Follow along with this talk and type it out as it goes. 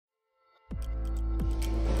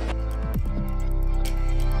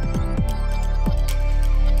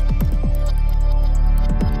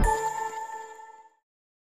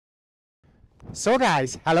So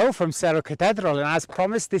guys, hello from Cerro Catedral, and as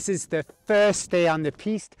promised, this is the first day on the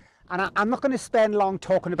piste, and I'm not going to spend long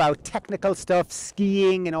talking about technical stuff,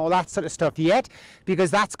 skiing and all that sort of stuff yet, because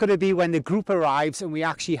that's going to be when the group arrives and we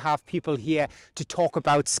actually have people here to talk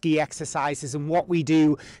about ski exercises and what we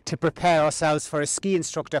do to prepare ourselves for a ski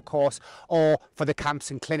instructor course or for the camps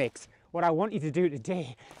and clinics. What I want you to do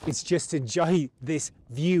today is just enjoy this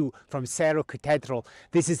view from Cerro Catedral.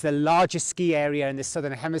 This is the largest ski area in the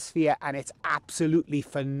Southern Hemisphere, and it's absolutely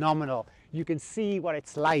phenomenal. You can see what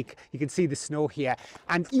it's like. You can see the snow here.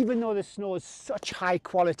 And even though the snow is such high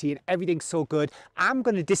quality and everything's so good, I'm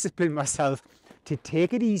going to discipline myself to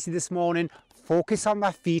take it easy this morning, focus on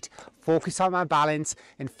my feet, focus on my balance,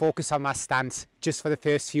 and focus on my stance just for the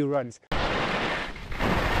first few runs.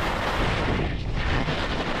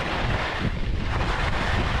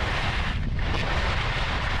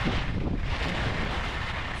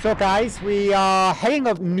 So guys, we are heading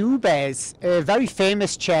up Nubes, a very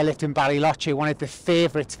famous chairlift in Bariloche, one of the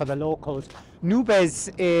favourites for the locals.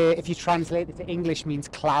 Nubes, if you translate it to English, means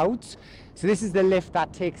clouds. So this is the lift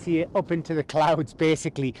that takes you up into the clouds,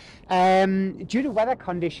 basically. Due to weather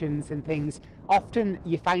conditions and things, often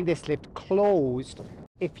you find this lift closed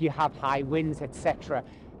if you have high winds, etc.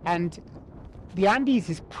 And the Andes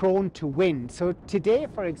is prone to wind. So today,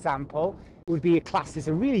 for example, would be classed as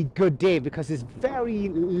a really good day because there's very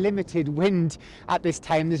limited wind at this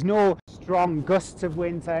time. There's no strong gusts of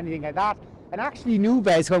winds or anything like that. And actually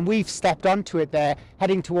Nubes, when we've stepped onto it there,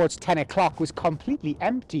 heading towards 10 o'clock, was completely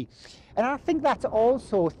empty. And I think that's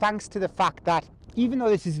also thanks to the fact that even though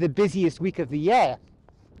this is the busiest week of the year,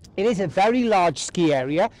 it is a very large ski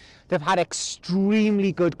area. They've had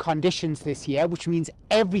extremely good conditions this year, which means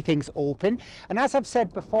everything's open. And as I've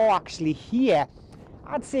said before, actually here,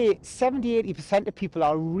 I'd say 70–80% of people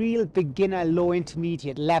are real beginner, low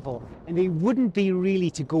intermediate level, and they wouldn't be really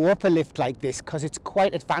to go up a lift like this because it's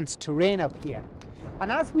quite advanced terrain up here.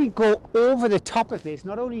 And as we go over the top of this,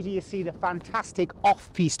 not only do you see the fantastic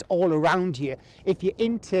off-piste all around you, if you're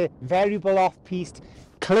into variable off-piste,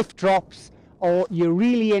 cliff drops, or you're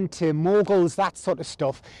really into moguls, that sort of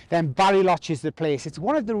stuff, then Bariloche is the place. It's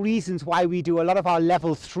one of the reasons why we do a lot of our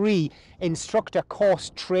level 3 instructor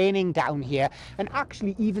course training down here, and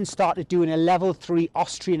actually even started doing a level 3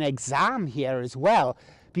 Austrian exam here as well,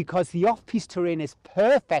 because the off-piste terrain is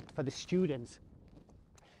perfect for the students.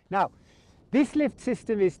 Now, this lift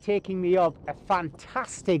system is taking me up a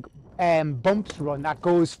fantastic bumps run that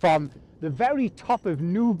goes from the very top of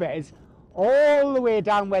Nubes all the way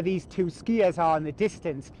down where these two skiers are in the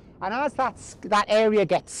distance, and as that area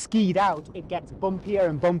gets skied out, it gets bumpier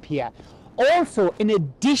and bumpier. Also, in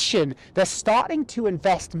addition, they're starting to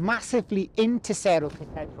invest massively into Cerro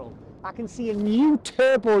Catedral. I can see a new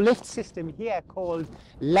turbo lift system here called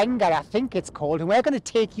Lenga, I think it's called, and we're going to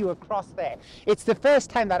take you across there. It's the first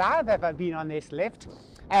time that I've ever been on this lift,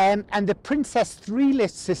 and the Princess 3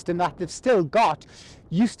 lift system that they've still got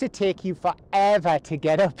used to take you forever to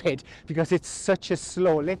get up it because it's such a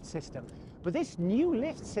slow lift system. But this new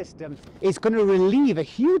lift system is going to relieve a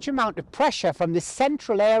huge amount of pressure from the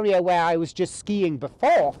central area where I was just skiing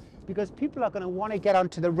before, because people are going to want to get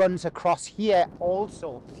onto the runs across here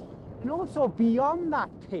also. And also beyond that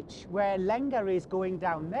pitch where Lenga is going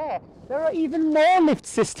down there are even more lift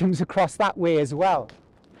systems across that way as well.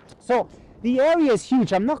 So the area is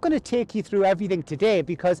huge. I'm not going to take you through everything today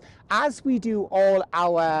because as we do all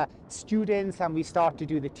our students and we start to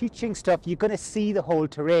do the teaching stuff, you're going to see the whole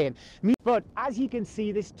terrain. But as you can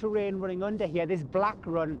see, this terrain running under here, this black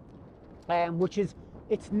run, which is,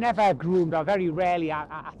 it's never groomed, or very rarely,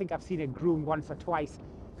 I think I've seen it groomed once or twice.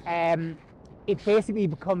 It basically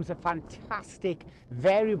becomes a fantastic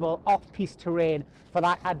variable off-piste terrain for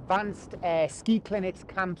that advanced ski clinics,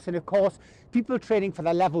 camps, and of course people training for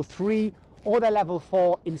the level 3 or the level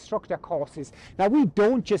 4 instructor courses. Now, we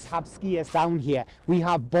don't just have skiers down here, we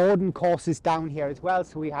have boarding courses down here as well.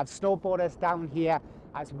 So we have snowboarders down here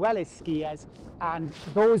as well as skiers, and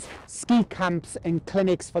those ski camps and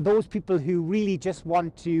clinics for those people who really just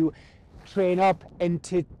want to train up and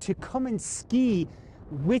to come and ski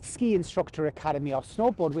with Ski Instructor Academy or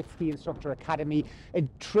snowboard with Ski Instructor Academy and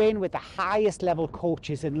train with the highest level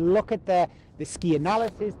coaches and look at the ski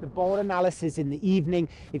analysis, the board analysis in the evening.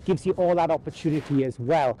 It gives you all that opportunity as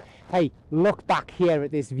well. Hey, look back here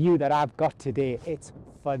at this view that I've got today. It's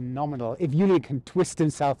phenomenal. If Yulia can twist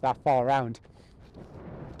himself that far around.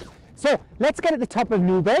 So let's get at the top of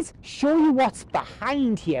Nubes, show you what's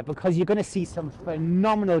behind here, because you're going to see some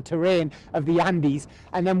phenomenal terrain of the Andes,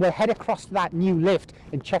 and then we'll head across to that new lift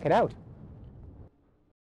and check it out.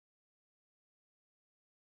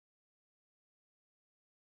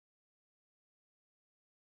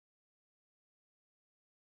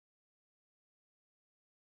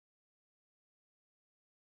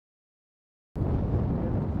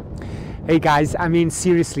 Hey guys, I mean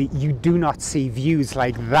seriously, you do not see views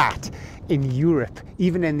like that in Europe,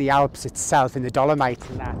 even in the Alps itself, in the Dolomites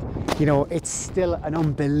and that. You know, it's still an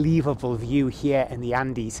unbelievable view here in the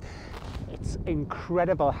Andes. It's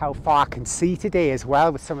incredible how far I can see today as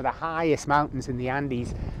well, with some of the highest mountains in the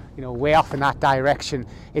Andes, you know, way off in that direction.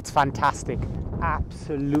 It's fantastic.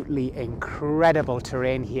 Absolutely incredible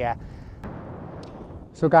terrain here.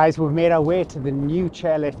 So guys, we've made our way to the new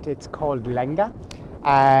chairlift. It's called Lenga.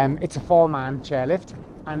 It's a 4-man chairlift,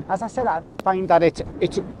 and as I said, I find that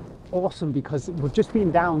it's awesome because we've just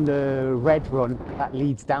been down the red run that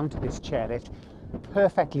leads down to this chairlift,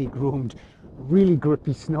 perfectly groomed, really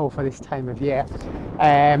grippy snow for this time of year,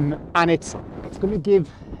 and it's going to give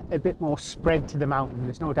a bit more spread to the mountain,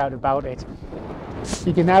 there's no doubt about it.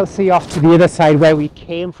 You can now see off to the other side where we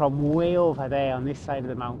came from, way over there on this side of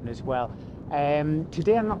the mountain as well.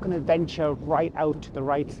 Today I'm not going to venture right out to the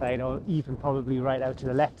right side, or even probably right out to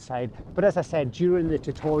the left side, but as I said, during the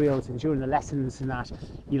tutorials and during the lessons and that,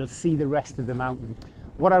 you'll see the rest of the mountain.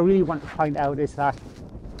 What I really want to point out is that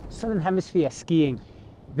Southern Hemisphere skiing,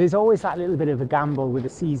 there's always that little bit of a gamble with the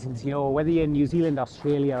seasons, you know, whether you're in New Zealand,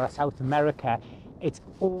 Australia or South America, it's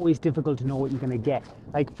always difficult to know what you're going to get.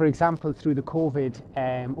 Like for example, through the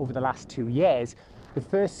COVID over the last 2 years, the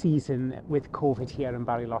first season with COVID here in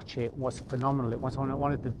Bariloche was phenomenal. It was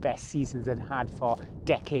one of the best seasons it had for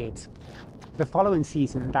decades. The following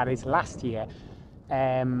season, that is last year,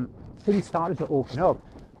 things started to open up,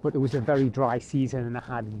 but it was a very dry season and it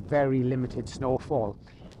had very limited snowfall.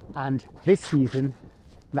 And this season,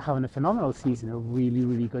 they're having a phenomenal season, a really,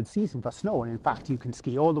 really good season for snow. And in fact, you can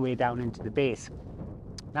ski all the way down into the base.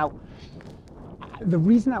 Now, the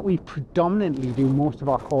reason that we predominantly do most of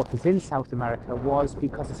our courses in South America was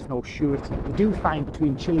because of snow surety. We do find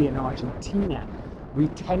between Chile and Argentina, we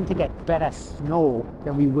tend to get better snow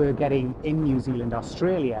than we were getting in New Zealand,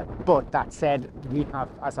 Australia. But that said, we have,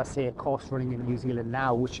 as I say, a course running in New Zealand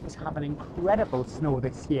now, which is having incredible snow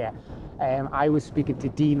this year. I was speaking to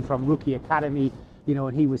Dean from Rookie Academy, you know,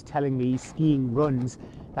 and he was telling me skiing runs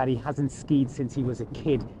that he hasn't skied since he was a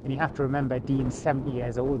kid. And you have to remember, Dean's 70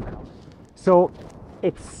 years old now. So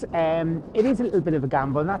it is a little bit of a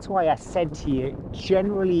gamble, and that's why I said to you,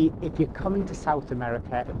 generally, if you're coming to South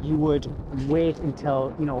America, you would wait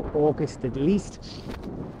until, you know, August at least.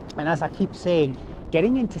 And as I keep saying,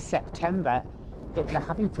 getting into September, they're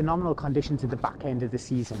having phenomenal conditions at the back end of the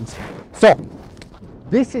seasons. So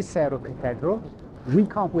this is Cerro Catedral. We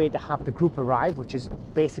can't wait to have the group arrive, which is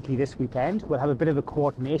basically this weekend. We'll have a bit of a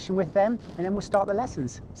coordination with them, and then we'll start the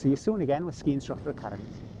lessons. See you soon again with Ski Instructor Academy.